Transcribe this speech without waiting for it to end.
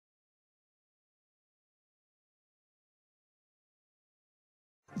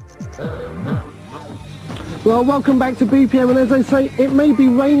Well, welcome back to BPM, and as I say, it may be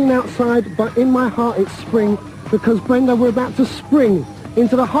raining outside, but in my heart it's spring, because Brenda, we're about to spring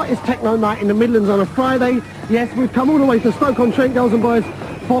into the hottest techno night in the Midlands on a Friday. Yes, we've come all the way to Stoke-on-Trent, girls and boys,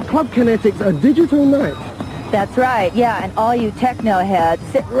 for Club Kinetic's A Digital Night. That's right, yeah, and all you techno heads,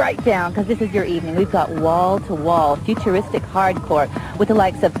 sit right down, because this is your evening. We've got wall-to-wall futuristic hardcore with the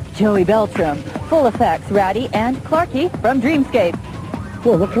likes of Joey Beltram, Full Effects, Ratty, and Clarky from Dreamscape.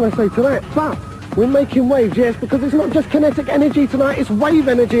 Well, what can I say to that? But we're making waves, yes, because it's not just kinetic energy tonight, it's wave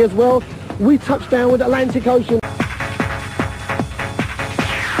energy as well. We touch down with Atlantic Ocean.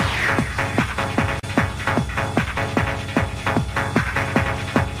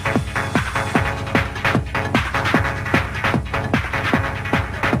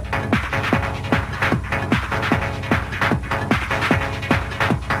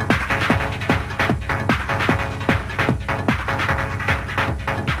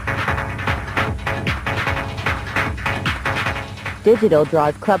 Digital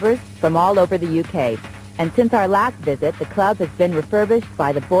draws clubbers from all over the UK. And since our last visit, the club has been refurbished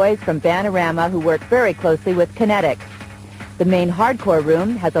by the boys from Banarama who work very closely with Kinetic. The main hardcore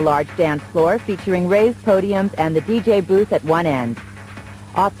room has a large dance floor featuring raised podiums and the DJ booth at one end.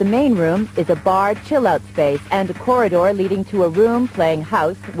 Off the main room is a bar chill-out space and a corridor leading to a room playing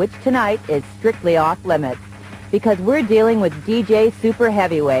house, which tonight is strictly off limits. Because we're dealing with DJ super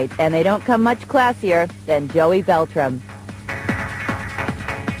heavyweights, and they don't come much classier than Joey Beltram.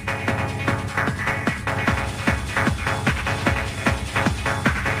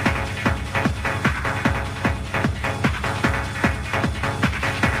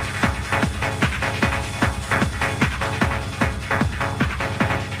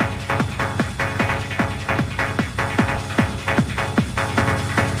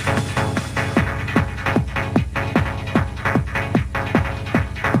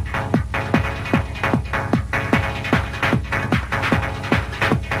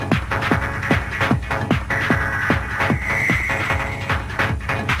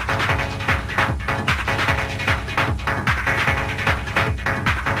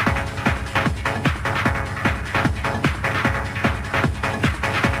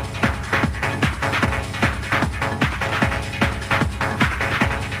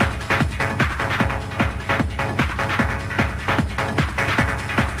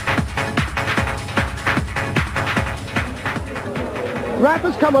 Rap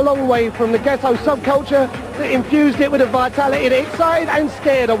has come a long way from the ghetto subculture that infused it with a vitality that excited and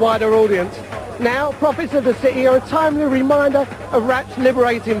scared a wider audience. Now, Prophets of the City are a timely reminder of rap's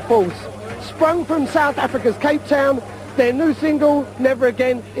liberating force. Sprung from South Africa's Cape Town, their new single, Never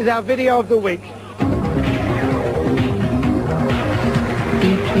Again, is our video of the week.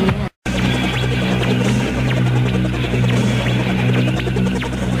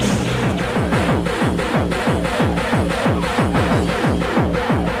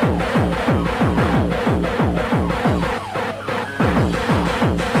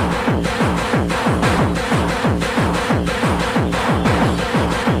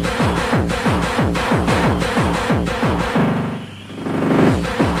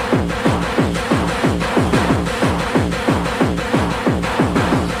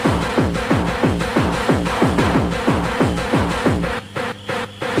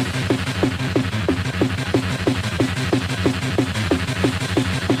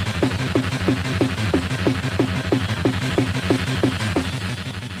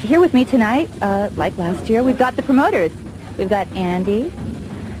 Here with me tonight, like last year, we've got the promoters. We've got Andy,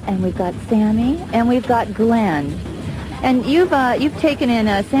 and we've got Sammy, and we've got Glenn. And you've taken in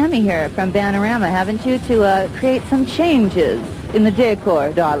Sammy here from Banarama, haven't you, to create some changes in the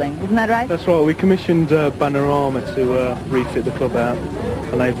decor, darling. Isn't that right? That's right. We commissioned Banarama to refit the club out,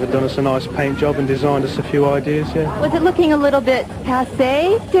 and they've done us a nice paint job and designed us a few ideas, yeah. Was it looking a little bit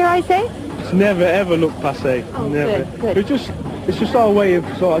passé, dare I say? It's never ever looked passé. Oh, never. good. It's just our way of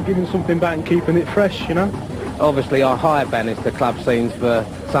sort of giving something back and keeping it fresh, you know. Obviously, I hired managed the club scenes for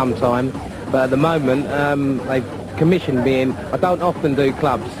some time, but at the moment they've commissioned me in. I don't often do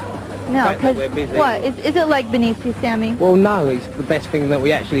clubs. No, because what? Is it like beneath you, Sammy? Well, no, it's the best thing that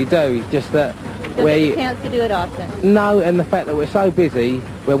we actually do. It's just that we chance to do it often. No, and the fact that we're so busy,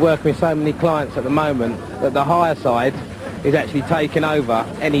 we're working with so many clients at the moment that the hire side is actually taking over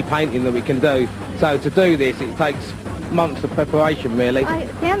any painting that we can do. So to do this, it takes months of preparation, really.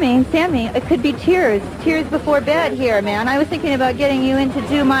 Sammy, it could be tears before bed here, man. I was thinking about getting you in to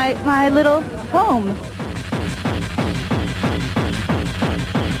do my little home.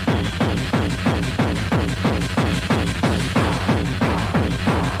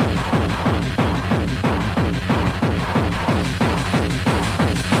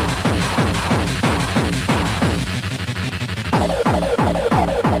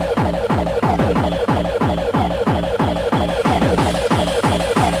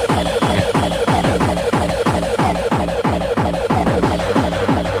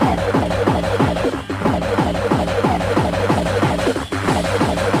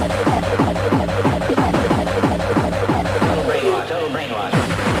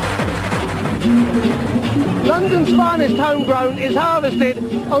 London's finest homegrown is harvested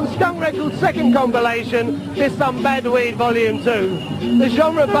on Skunk Records' second compilation, This Some Bad Weed Volume 2. The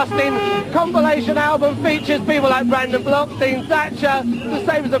genre-busting compilation album features people like Brandon Block, Dean Thatcher, The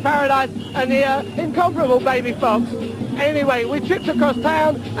Savers of Paradise, and the incomparable Baby Fox. Anyway, we tripped across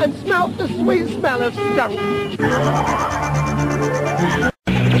town and smelt the sweet smell of skunk.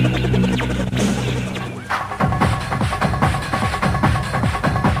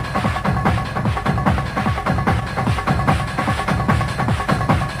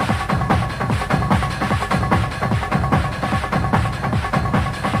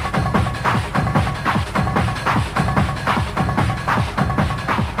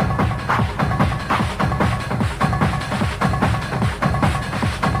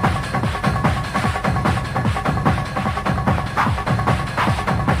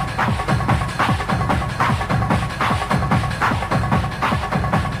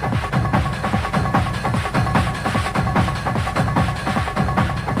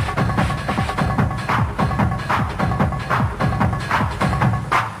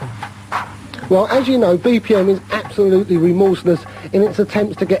 Well, as you know, BPM is absolutely remorseless in its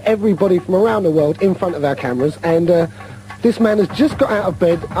attempts to get everybody from around the world in front of our cameras, and this man has just got out of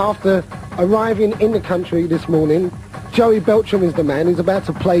bed after arriving in the country this morning. Joey Beltram is the man. He's about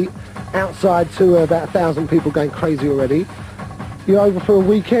to play outside to about 1,000 people going crazy already. You're over for a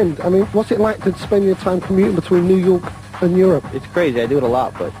weekend. I mean, what's it like to spend your time commuting between New York and Europe? It's crazy. I do it a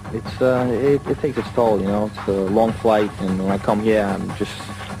lot, but it's it takes its toll, you know. It's a long flight, and when I come here,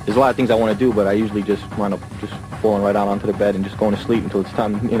 there's a lot of things I want to do, but I usually just wind up just falling right out onto the bed and just going to sleep until it's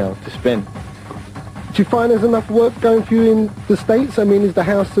time, you know, to spin. Do you find there's enough work going for you in the States? I mean, is the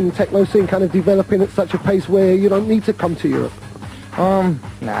house and techno scene kind of developing at such a pace where you don't need to come to Europe?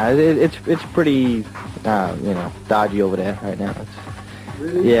 Nah, it's pretty, you know, dodgy over there right now.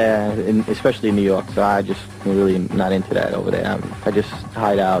 Really? Yeah, especially in New York, so I just really not into that over there. I just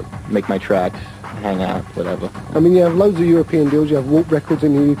hide out, make my tracks, hang out, whatever. I mean, you have loads of European deals. You have Warp Records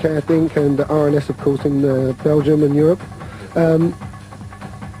in the UK, I think, and RNS, of course, in Belgium and Europe.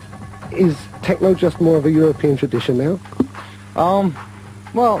 Is techno just more of a European tradition now?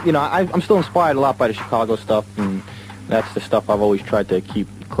 Well, you know, I'm still inspired a lot by the Chicago stuff, and that's the stuff I've always tried to keep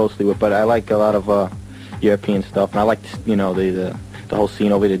closely with, but I like a lot of European stuff, and I like, you know, the whole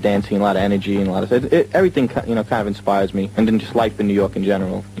scene over there, the dance scene, a lot of energy and a lot of everything, you know, kind of inspires me, and then just life in New York in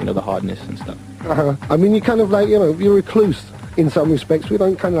general, you know, the hardness and stuff. I mean, you kind of like, you know, you're a recluse in some respects. We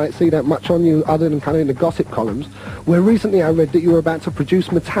don't kind of like see that much on you other than kind of in the gossip columns, where recently I read that you were about to produce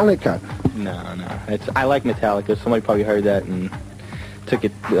Metallica. No. I like Metallica. Somebody probably heard that and took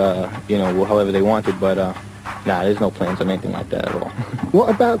it, you know, however they wanted, but nah, there's no plans on anything like that at all. What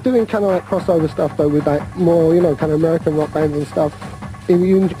about doing kind of like crossover stuff, though, with like more, you know, kind of American rock bands and stuff? Are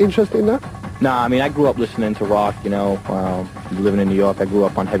you interested in that? Nah, I mean, I grew up listening to rock, you know, living in New York. I grew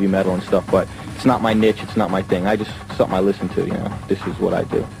up on heavy metal and stuff, but it's not my niche, it's not my thing. I just, something I listen to, you know. This is what I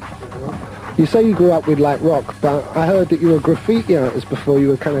do. You say you grew up with like rock, but I heard that you were a graffiti artist before you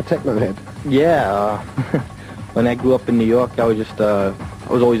were kind of techno head. Yeah, when I grew up in New York, I was just, I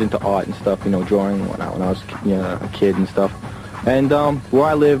was always into art and stuff, you know, drawing when I was, you know, a kid and stuff. And where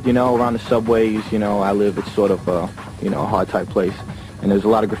I lived, you know, around the subways, you know, I live, it's sort of, you know, a hard type place. And there's a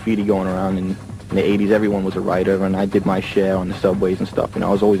lot of graffiti going around in the 80s. Everyone was a writer, and I did my share on the subways and stuff. You know,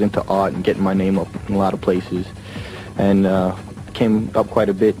 I was always into art and getting my name up in a lot of places. And came up quite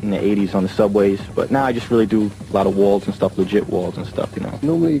a bit in the 80s on the subways. But now I just really do a lot of walls and stuff, legit walls and stuff, you know.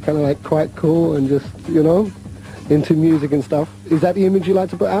 Normally you're kind of like quite cool and just, you know, into music and stuff. Is that the image you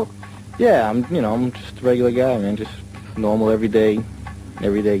like to put out? Yeah, I'm just a regular guy, man. Just normal, everyday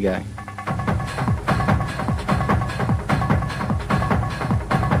guy.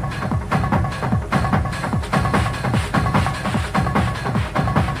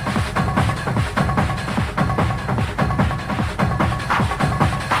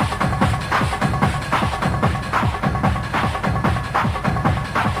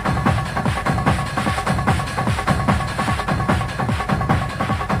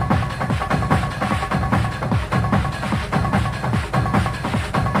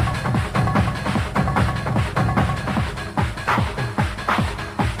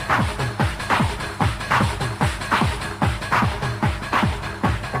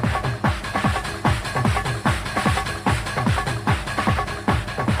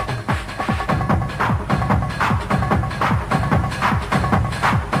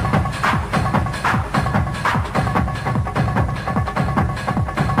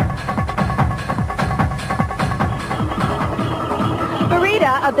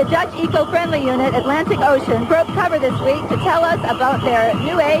 the Dutch eco-friendly unit, Atlantic Ocean, broke cover this week to tell us about their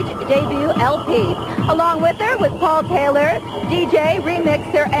New Age debut LP. Along with her was Paul Taylor, DJ,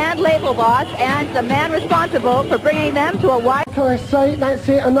 remixer, and label boss, and the man responsible for bringing them to a wide... Can I say, that's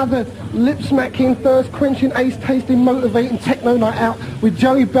it, another lip-smacking, thirst-quenching, ace-tasting, motivating techno night out with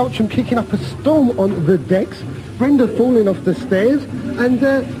Joey Beltram kicking up a storm on the decks, Brenda falling off the stairs, and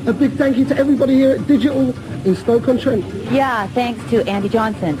a big thank you to everybody here at Digital in Stoke-on-Trent. Yeah, thanks to Andy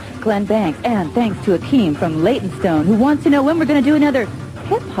Johnson, Glen Banks, and thanks to Akeem from Leytonstone, who wants to know when we're going to do another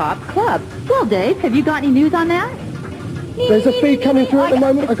hip-hop club. Well, Dave, have you got any news on that? There's a feed coming through at the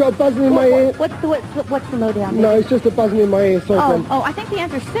moment. I got a buzzing in my ear. What's the lowdown? No, it's just a buzzing in my ear. Sorry, Glenn. I think the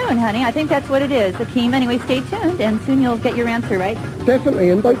answer's soon, honey. I think that's what it is. Akeem, anyway, stay tuned, and soon you'll get your answer, right? Definitely,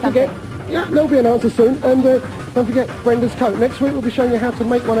 and don't forget, yeah, there'll be an answer soon, and don't forget Brenda's coat. Next week we'll be showing you how to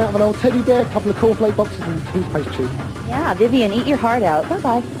make one out of an old teddy bear, a couple of cornflake boxes, and a toothpaste tube. Yeah, Vivian, eat your heart out.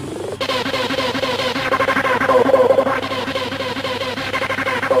 Bye-bye.